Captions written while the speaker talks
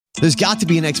There's got to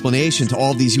be an explanation to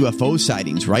all of these UFO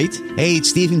sightings, right? Hey,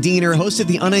 it's Stephen Diener, host of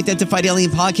the Unidentified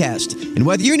Alien Podcast. And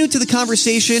whether you're new to the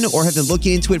conversation or have been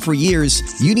looking into it for years,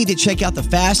 you need to check out the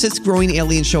fastest growing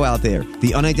alien show out there,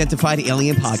 the Unidentified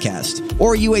Alien Podcast,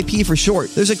 or UAP for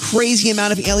short. There's a crazy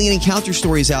amount of alien encounter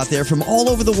stories out there from all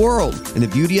over the world. And the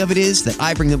beauty of it is that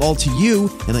I bring them all to you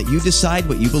and let you decide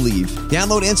what you believe.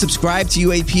 Download and subscribe to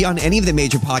UAP on any of the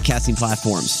major podcasting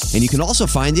platforms. And you can also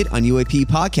find it on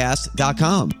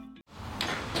UAPpodcast.com.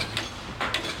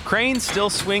 Cranes still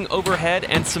swing overhead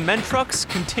and cement trucks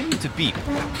continue to beep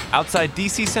outside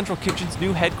DC Central Kitchen's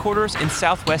new headquarters in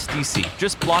Southwest DC,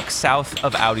 just blocks south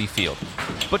of Audi Field.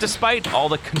 But despite all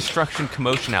the construction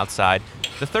commotion outside,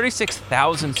 the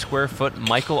 36,000 square foot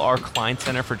Michael R. Klein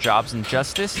Center for Jobs and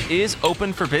Justice is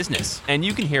open for business, and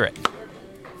you can hear it.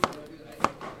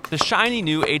 The shiny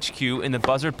new HQ in the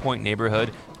Buzzard Point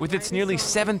neighborhood, with its nearly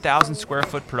 7,000 square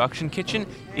foot production kitchen,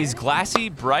 is glassy,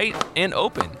 bright, and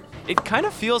open. It kind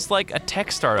of feels like a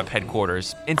tech startup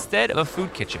headquarters instead of a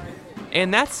food kitchen.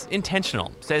 And that's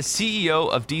intentional, says CEO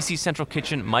of DC Central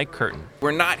Kitchen, Mike Curtin.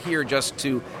 We're not here just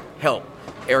to help,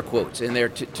 air quotes, and there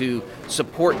to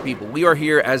support people. We are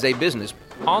here as a business.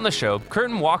 On the show,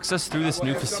 Curtin walks us through this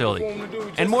new facility.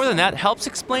 And more than that, helps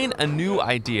explain a new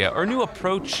idea or new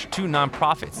approach to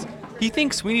nonprofits. He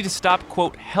thinks we need to stop,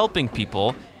 quote, helping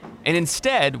people, and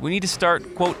instead we need to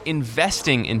start, quote,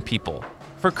 investing in people.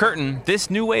 For Curtin, this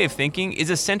new way of thinking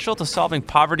is essential to solving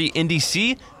poverty in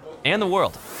DC and the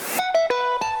world.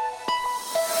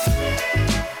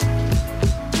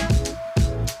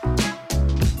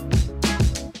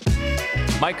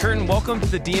 Mike Curtin, welcome to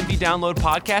the DMV Download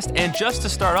Podcast. And just to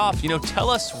start off, tell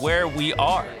us where we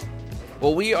are.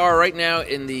 Well, we are right now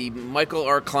in the Michael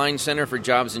R. Klein Center for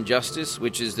Jobs and Justice,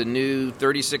 which is the new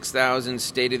 36,000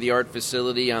 state-of-the-art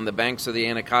facility on the banks of the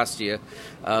Anacostia,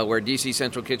 where DC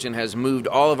Central Kitchen has moved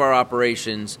all of our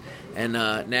operations. And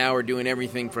now we're doing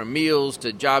everything from meals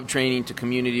to job training to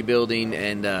community building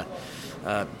and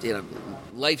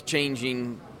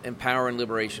life-changing empower and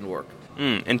liberation work.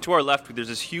 And to our left, there's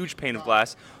this huge pane of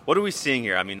glass. What are we seeing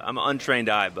here? I mean, I'm an untrained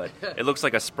eye, but it looks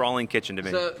like a sprawling kitchen to me.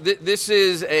 So this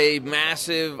is a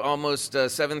massive, almost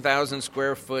 7,000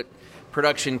 square foot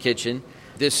production kitchen.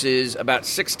 This is about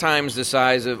 6 times the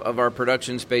size of our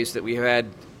production space that we had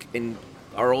in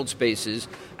our old spaces.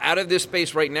 Out of this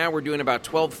space right now, we're doing about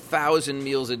 12,000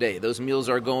 meals a day. Those meals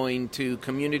are going to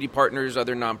community partners,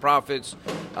 other nonprofits,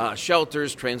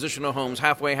 shelters, transitional homes,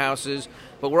 halfway houses.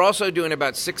 But we're also doing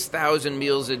about 6,000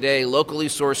 meals a day, locally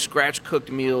sourced,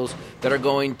 scratch-cooked meals that are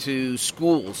going to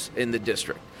schools in the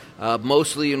district,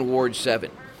 mostly in Ward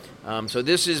 7. So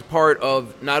this is part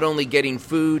of not only getting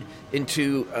food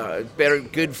into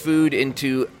good food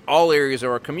into all areas of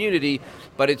our community,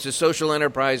 but it's a social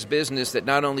enterprise business that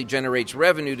not only generates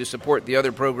revenue to support the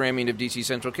other programming of DC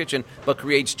Central Kitchen, but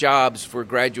creates jobs for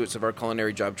graduates of our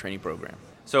culinary job training program.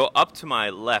 So up to my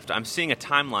left, I'm seeing a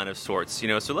timeline of sorts,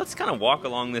 so let's kind of walk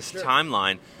along this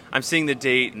timeline. I'm seeing the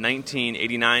date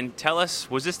 1989. Tell us,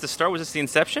 was this the start? Was this the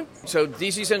inception? So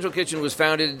DC Central Kitchen was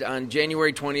founded on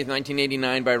January 20th,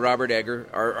 1989 by Robert Egger.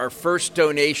 Our first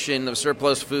donation of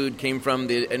surplus food came from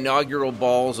the inaugural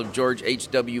balls of George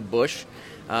H.W. Bush.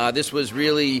 This was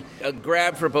really a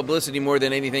grab for publicity more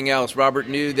than anything else. Robert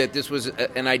knew that this was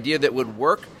an idea that would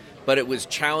work, but it was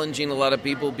challenging a lot of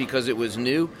people because it was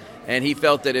new. And he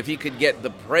felt that if he could get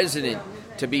the president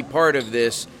to be part of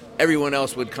this, everyone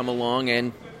else would come along.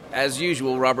 And as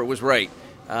usual, Robert was right.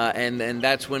 And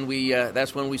that's when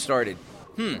we started.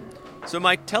 So,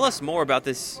 Mike, tell us more about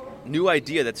this new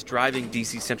idea that's driving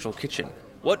DC Central Kitchen.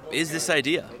 What is this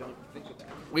idea?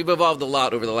 We've evolved a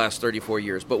lot over the last 34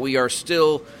 years, but we are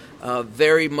still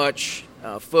very much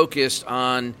focused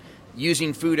on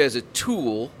using food as a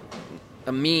tool,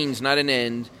 a means, not an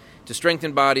end, to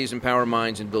strengthen bodies, empower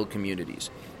minds, and build communities.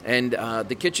 And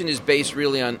the kitchen is based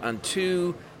really on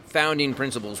 2 founding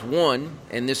principles. One,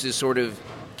 and this is sort of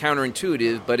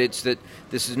counterintuitive, but it's that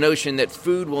this is notion that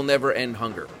food will never end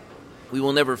hunger. We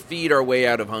will never feed our way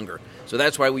out of hunger. So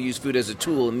that's why we use food as a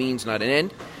tool, a means, not an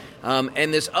end.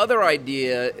 And this other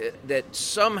idea that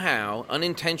somehow,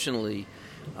 unintentionally,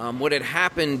 what had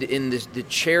happened in the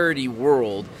charity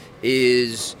world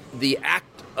is the act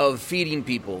of feeding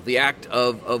people, the act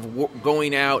of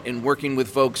going out and working with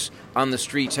folks on the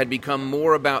streets had become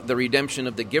more about the redemption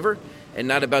of the giver and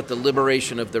not about the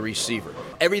liberation of the receiver.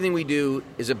 Everything we do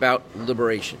is about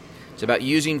liberation. It's about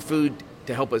using food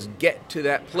to help us get to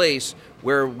that place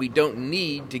where we don't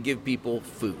need to give people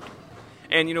food.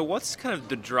 And, what's kind of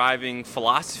the driving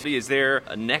philosophy? Is there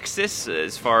a nexus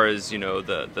as far as,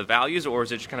 the values, or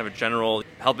is it just kind of a general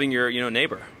helping your,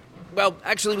 neighbor? Well,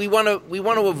 actually, we want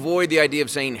to avoid the idea of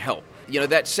saying help.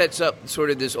 That sets up sort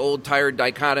of this old tired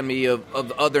dichotomy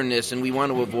of otherness, and we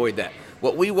want to avoid that.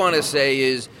 What we want to say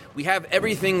is we have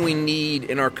everything we need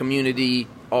in our community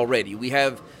already. We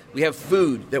have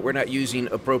food that we're not using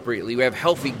appropriately. We have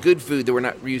healthy, good food that we're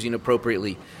not using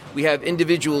appropriately. We have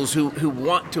individuals who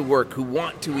want to work, who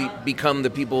want to become the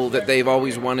people that they've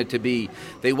always wanted to be.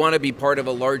 They want to be part of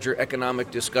a larger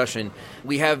economic discussion.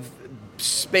 We have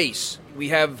space. We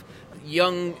have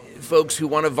young folks who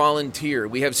want to volunteer.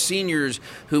 We have seniors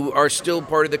who are still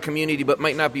part of the community but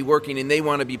might not be working, and they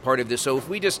want to be part of this. So if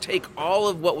we just take all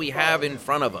of what we have in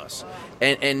front of us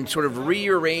and sort of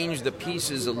rearrange the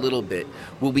pieces a little bit,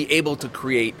 we'll be able to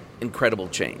create incredible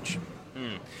change.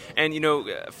 And,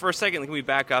 for a second, can we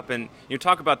back up and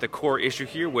talk about the core issue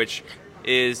here, which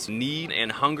is need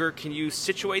and hunger? Can you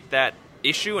situate that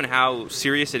issue and how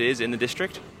serious it is in the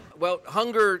district? Well,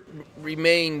 hunger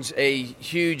remains a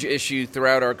huge issue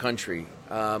throughout our country.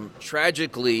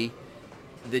 Tragically,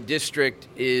 the district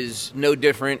is no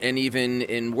different and even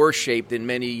in worse shape than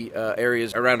many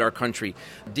areas around our country.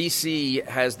 D.C.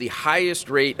 has the highest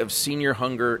rate of senior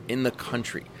hunger in the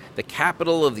country. The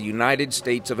capital of the United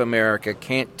States of America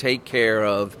can't take care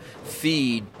of,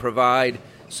 feed, provide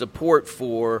support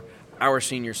for our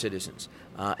senior citizens,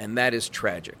 and that is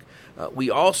tragic.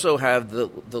 We also have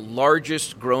the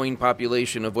largest growing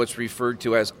population of what's referred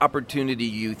to as opportunity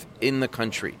youth in the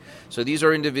country. So these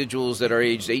are individuals that are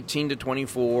aged 18 to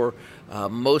 24.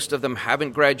 Most of them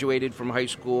haven't graduated from high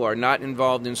school, are not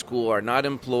involved in school, are not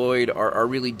employed, are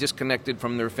really disconnected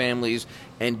from their families,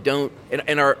 and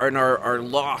are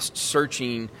lost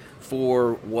searching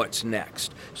for what's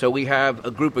next. So we have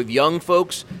a group of young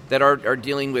folks that are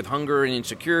dealing with hunger and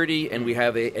insecurity, and we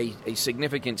have a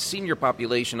significant senior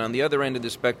population on the other end of the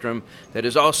spectrum that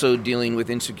is also dealing with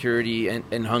insecurity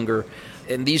and hunger.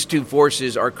 And these two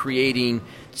forces are creating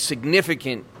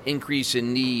significant increase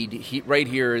in need right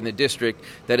here in the district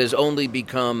that has only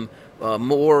become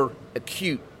more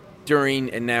acute during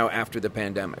and now after the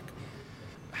pandemic.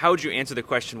 How would you answer the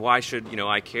question, why should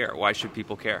I care? Why should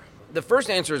people care? The first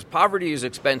answer is poverty is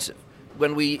expensive.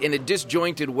 When we, in a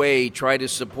disjointed way, try to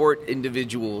support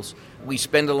individuals, we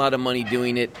spend a lot of money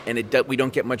doing it, and we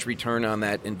don't get much return on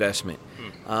that investment.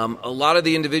 A lot of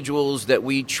the individuals that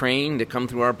we train that come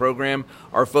through our program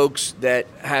are folks that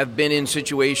have been in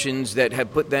situations that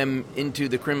have put them into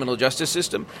the criminal justice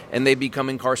system, and they become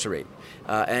incarcerated.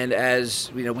 And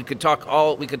as we could talk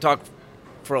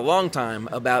for a long time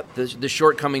about the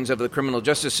shortcomings of the criminal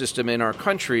justice system in our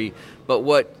country, but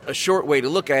what a short way to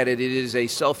look at it is a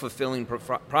self-fulfilling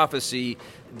prophecy.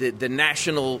 The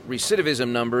national recidivism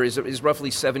number is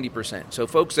roughly 70%. So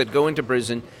folks that go into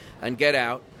prison and get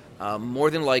out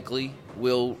more than likely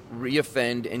will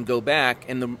reoffend and go back.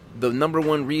 And the number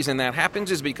one reason that happens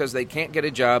is because they can't get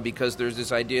a job, because there's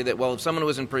this idea that, well, if someone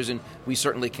was in prison, we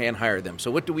certainly can't hire them.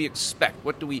 So what do we expect?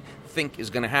 What do we think is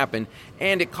going to happen?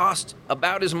 And it costs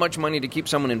about as much money to keep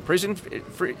someone in prison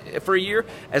for a year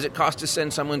as it costs to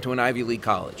send someone to an Ivy League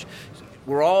college.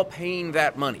 We're all paying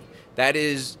that money. That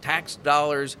is tax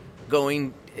dollars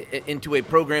going into a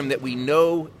program that we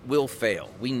know will fail.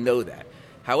 We know that.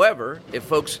 However, if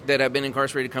folks that have been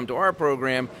incarcerated come to our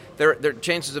program, their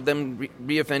chances of them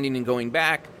reoffending and going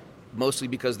back, mostly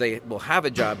because they will have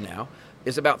a job now,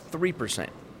 is about 3%.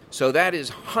 So that is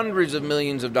hundreds of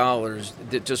millions of dollars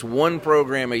that just one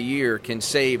program a year can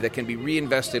save that can be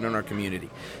reinvested in our community.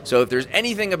 So if there's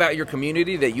anything about your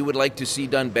community that you would like to see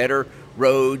done better,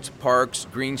 roads, parks,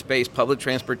 green space, public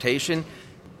transportation,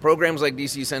 programs like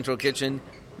DC Central Kitchen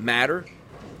matter.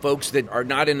 Folks that are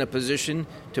not in a position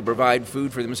to provide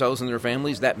food for themselves and their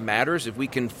families, that matters. If we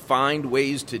can find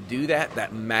ways to do that,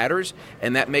 that matters.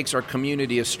 And that makes our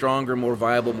community a stronger, more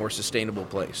viable, more sustainable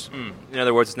place. In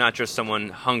other words, it's not just someone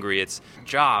hungry, it's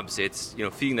jobs, it's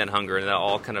feeding that hunger, and that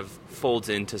all kind of folds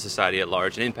into society at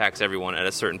large and impacts everyone at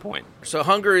a certain point. So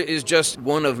hunger is just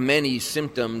one of many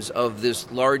symptoms of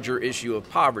this larger issue of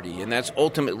poverty, and that's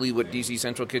ultimately what DC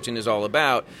Central Kitchen is all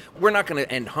about. We're not going to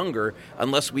end hunger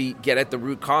unless we get at the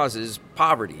root causes,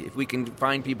 poverty. If we can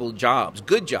find people jobs,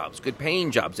 good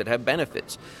paying jobs that have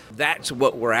benefits, that's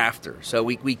what we're after. So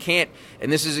we can't,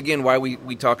 and this is again why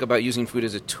we talk about using food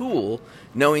as a tool,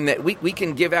 knowing that we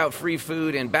can give out free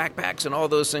food and backpacks and all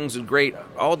those things are great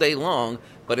all day long,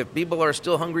 but if people are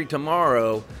still hungry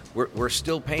tomorrow, we're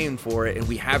still paying for it, and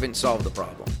we haven't solved the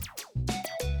problem.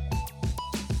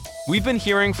 We've been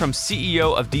hearing from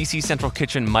CEO of DC Central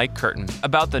Kitchen, Mike Curtin,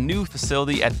 about the new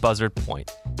facility at Buzzard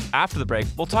Point. After the break,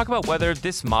 we'll talk about whether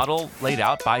this model laid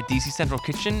out by DC Central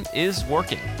Kitchen is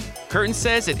working. Curtin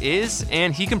says it is,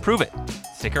 and he can prove it.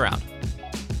 Stick around.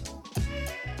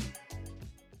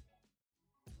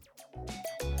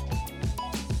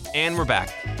 And we're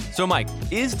back. So, Mike,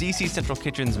 is DC Central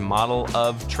Kitchen's model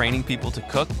of training people to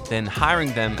cook, then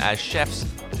hiring them as chefs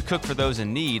to cook for those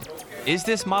in need, is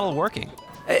this model working?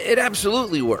 It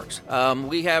absolutely works.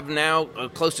 We have now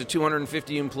close to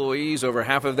 250 employees. Over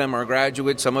half of them are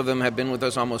graduates. Some of them have been with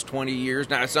us almost 20 years.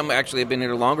 Now, some actually have been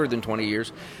here longer than 20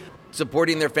 years.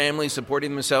 Supporting their families,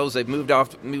 supporting themselves. They've moved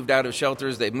out of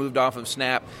shelters. They've moved off of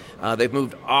SNAP. They've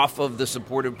moved off of the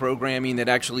supportive programming that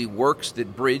actually works,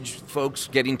 that bridge folks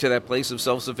getting to that place of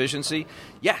self-sufficiency.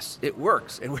 Yes, it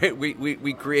works, and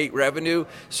we create revenue.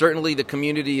 Certainly, the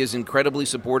community is incredibly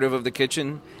supportive of the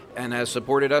kitchen and has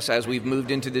supported us as we've moved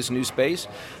into this new space.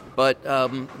 But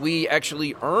we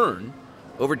actually earn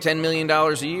over $10 million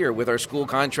a year with our school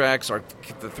contracts,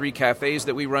 the 3 cafes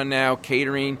that we run now,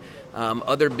 catering,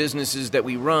 other businesses that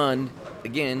we run,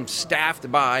 again, staffed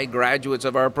by graduates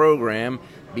of our program,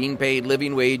 being paid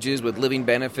living wages with living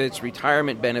benefits,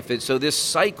 retirement benefits. So this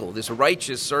cycle, this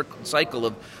righteous cycle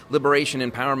of liberation,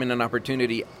 empowerment, and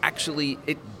opportunity, actually,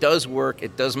 it does work.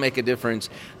 It does make a difference.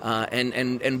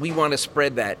 And we want to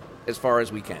spread that as far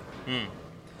as we can.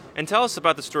 And tell us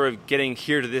about the story of getting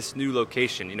here to this new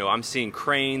location. You know, I'm seeing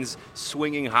cranes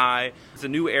swinging high. It's a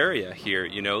new area here,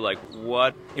 you know, like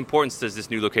what importance does this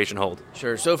new location hold?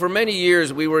 Sure. So for many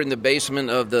years, we were in the basement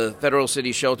of the Federal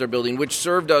City Shelter Building, which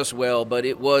served us well, but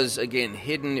it was, again,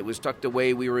 hidden. It was tucked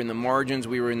away. We were in the margins.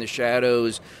 We were in the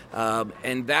shadows.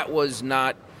 And that was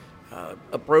not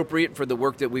appropriate for the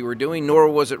work that we were doing, nor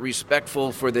was it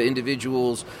respectful for the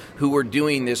individuals who were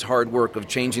doing this hard work of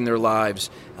changing their lives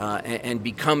and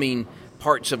becoming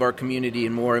parts of our community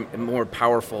in more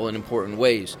powerful and important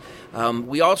ways.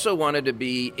 We also wanted to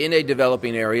be in a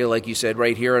developing area, like you said,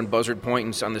 right here on Buzzard Point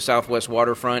and on the southwest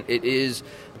waterfront. It is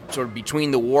sort of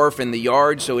between the wharf and the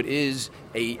yard, so it is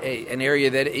an area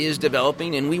that is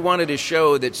developing, and we wanted to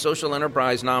show that social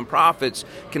enterprise nonprofits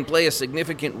can play a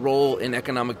significant role in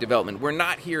economic development. We're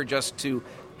not here just to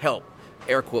help,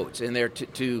 air quotes, and there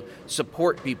to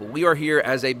support people. We are here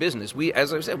as a business. We,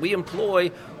 as I said, we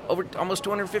employ over almost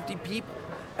 250 people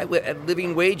at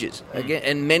living wages. Again,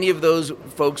 and many of those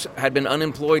folks had been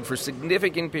unemployed for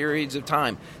significant periods of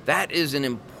time. That is an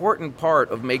important part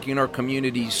of making our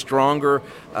community stronger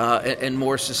and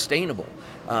more sustainable.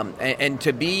 And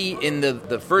to be in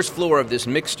the first floor of this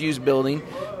mixed-use building,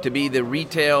 to be the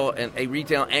retail and a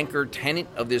retail anchor tenant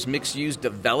of this mixed-use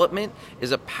development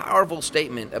is a powerful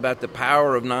statement about the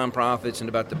power of nonprofits and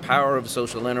about the power of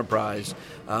social enterprise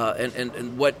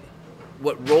and what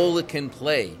role it can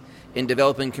play in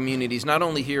developing communities, not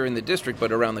only here in the district,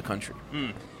 but around the country.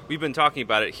 We've been talking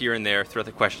about it here and there throughout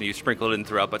the question. You sprinkled it in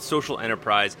throughout, but social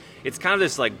enterprise, it's kind of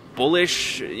this like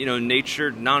bullish,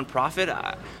 natured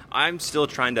nonprofit. I'm still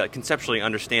trying to conceptually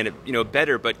understand it,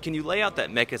 better, but can you lay out that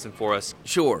mechanism for us?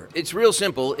 Sure. It's real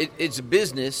simple. It's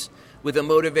business with a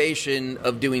motivation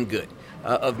of doing good,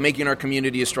 of making our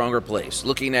community a stronger place,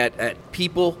 looking at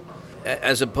people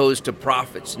as opposed to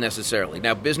profits necessarily.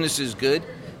 Now, business is good.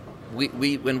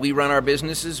 We when we run our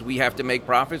businesses, we have to make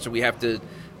profits, or we have to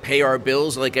pay our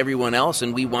bills like everyone else,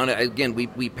 and we want to, again,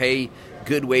 we pay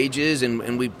good wages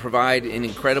and we provide an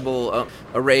incredible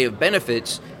array of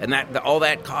benefits, and all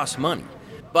that costs money.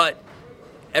 But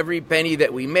every penny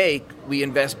that we make, we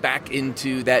invest back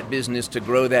into that business to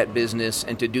grow that business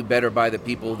and to do better by the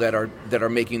people that are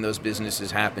making those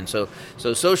businesses happen. So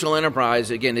social enterprise,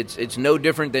 again, it's no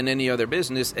different than any other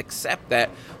business, except that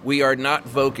we are not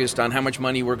focused on how much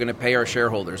money we're going to pay our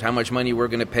shareholders, how much money we're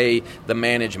going to pay the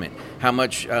management, how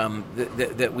much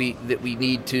that we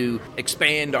need to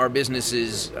expand our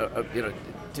businesses,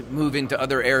 to move into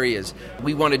other areas.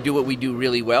 We want to do what we do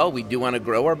really well. We do want to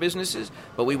grow our businesses,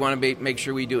 but we want to make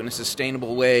sure we do it in a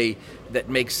sustainable way that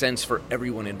makes sense for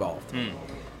everyone involved.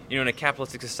 In a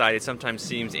capitalistic society, it sometimes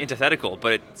seems antithetical,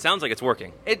 but it sounds like it's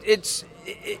working.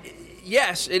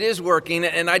 Yes, it is working,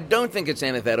 and I don't think it's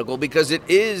antithetical because it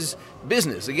is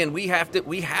business. Again, we have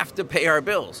to pay our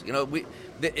bills.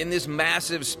 In this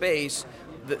massive space,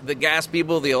 the gas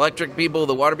people, the electric people,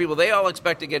 the water people, they all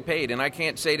expect to get paid. And I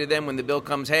can't say to them when the bill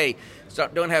comes, hey,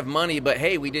 don't have money, but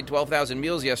hey, we did 12,000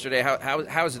 meals yesterday.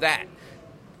 How's that?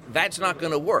 That's not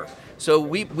going to work. So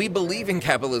we believe in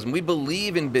capitalism. We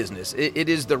believe in business. It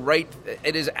is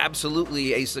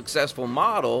absolutely a successful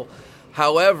model.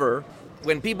 However,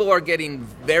 when people are getting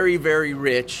very, very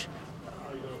rich,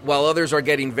 while others are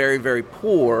getting very, very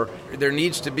poor, there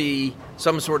needs to be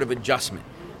some sort of adjustment.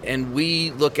 And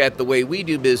we look at the way we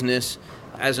do business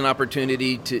as an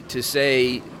opportunity to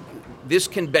say this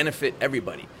can benefit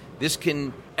everybody.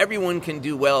 Everyone can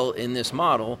do well in this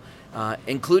model,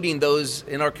 including those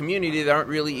in our community that aren't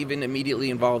really even immediately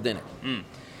involved in it.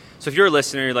 So if you're a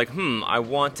listener, you're like, I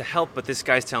want to help, but this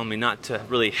guy's telling me not to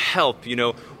really help.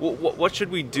 What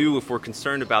should we do if we're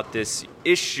concerned about this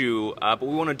issue, but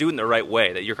we want to do it in the right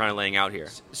way that you're kind of laying out here?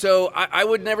 So I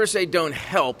would never say don't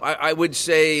help. I would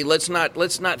say let's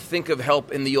not think of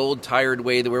help in the old tired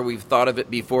way where we've thought of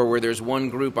it before, where there's one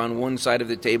group on one side of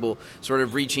the table sort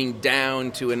of reaching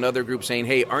down to another group saying,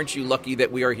 hey, aren't you lucky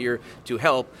that we are here to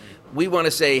help? We want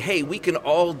to say, hey, we can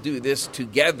all do this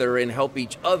together and help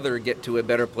each other get to a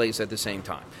better place at the same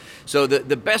time. So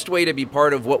the best way to be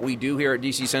part of what we do here at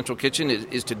DC Central Kitchen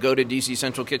is to go to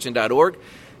dccentralkitchen.org,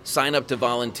 sign up to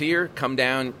volunteer, come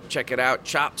down, check it out,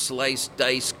 chop, slice,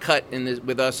 dice, cut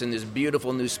with us in this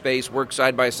beautiful new space, work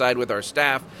side by side with our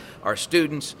staff, our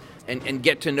students, and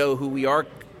get to know who we are.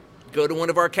 Go to one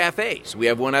of our cafes. We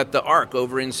have one at the Arc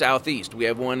over in Southeast. We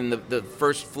have one in the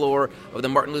first floor of the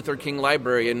Martin Luther King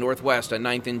Library in Northwest on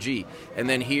 9th and G. And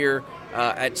then here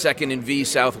at 2nd and V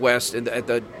Southwest at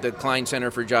the Klein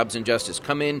Center for Jobs and Justice.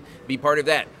 Come in, be part of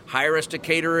that. Hire us to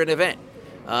cater an event.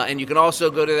 And you can also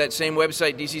go to that same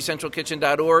website,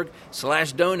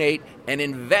 dccentralkitchen.org/donate, and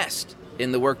invest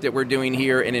in the work that we're doing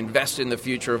here and invest in the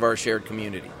future of our shared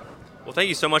community. Well, thank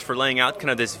you so much for laying out kind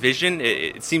of this vision.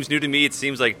 It seems new to me. It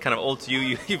seems like kind of old to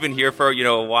you. You've been here for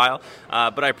a while,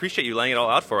 but I appreciate you laying it all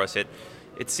out for us. It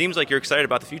seems like you're excited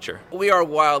about the future. We are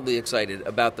wildly excited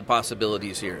about the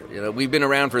possibilities here. We've been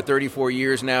around for 34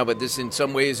 years now, but this in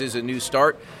some ways is a new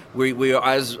start. We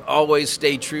as always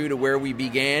stay true to where we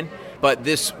began, but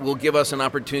this will give us an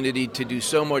opportunity to do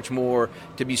so much more,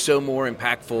 to be so more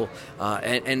impactful,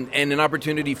 and an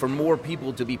opportunity for more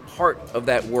people to be part of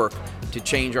that work to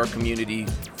change our community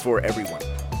for everyone.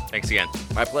 Thanks again.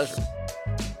 My pleasure.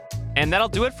 And that'll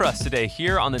do it for us today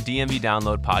here on the DMV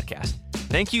Download podcast.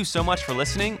 Thank you so much for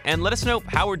listening, and let us know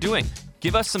how we're doing.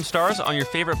 Give us some stars on your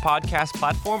favorite podcast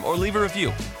platform or leave a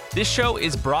review. This show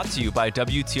is brought to you by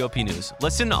WTOP News.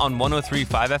 Listen on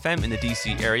 103.5 FM in the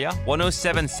DC area,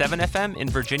 107.7 FM in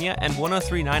Virginia, and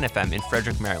 103.9 FM in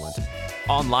Frederick, Maryland.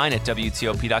 Online at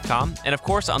WTOP.com, and of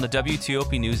course on the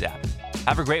WTOP News app.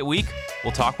 Have a great week.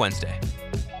 We'll talk Wednesday.